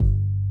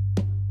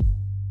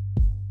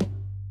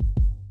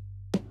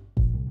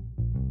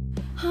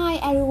Hi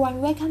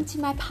everyone, welcome to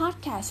my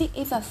podcast. It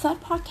is the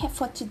third podcast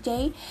for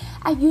today.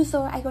 As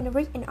usual, I'm going to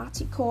read an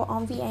article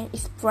on VN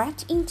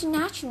Express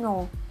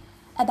International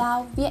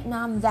about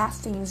Vietnam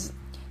vaccines.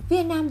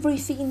 Vietnam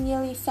received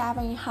nearly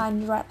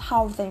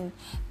 700,000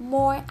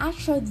 more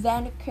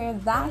AstraZeneca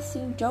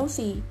vaccine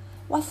doses.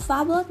 What's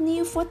fabulous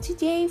news for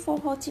today for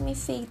Ho Chi Minh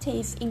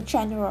cities in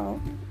general?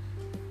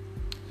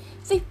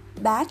 This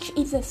batch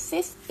is the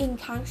sixth in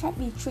contract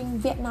between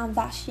Vietnam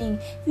Vaccine,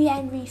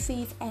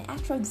 VNVC, and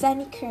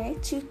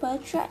AstraZeneca to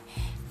purchase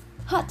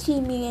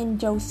 30 million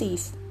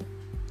doses.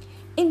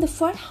 In the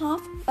first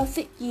half of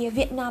the year,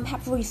 Vietnam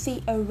has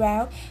received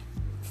around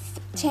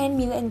 10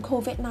 million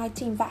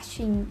COVID-19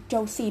 vaccine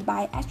doses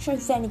by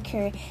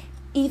AstraZeneca,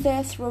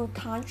 either through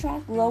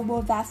contract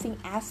Global Vaccine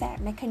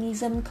Asset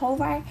Mechanism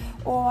 (COVAX)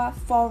 or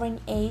foreign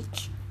aid.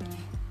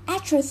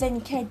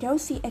 AstraZeneca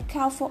doses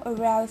account for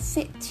around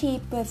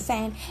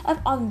 60% of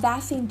all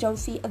vaccine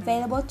doses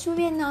available to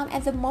Vietnam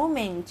at the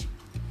moment.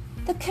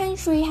 The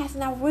country has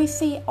now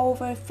received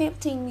over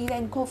 15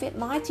 million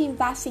COVID-19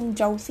 vaccine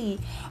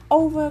doses.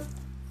 Over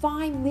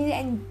 5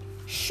 million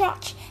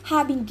shots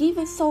have been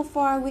given so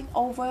far, with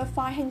over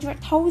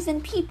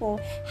 500,000 people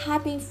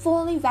have been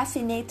fully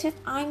vaccinated.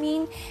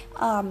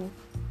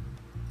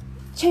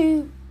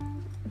 2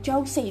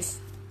 doses.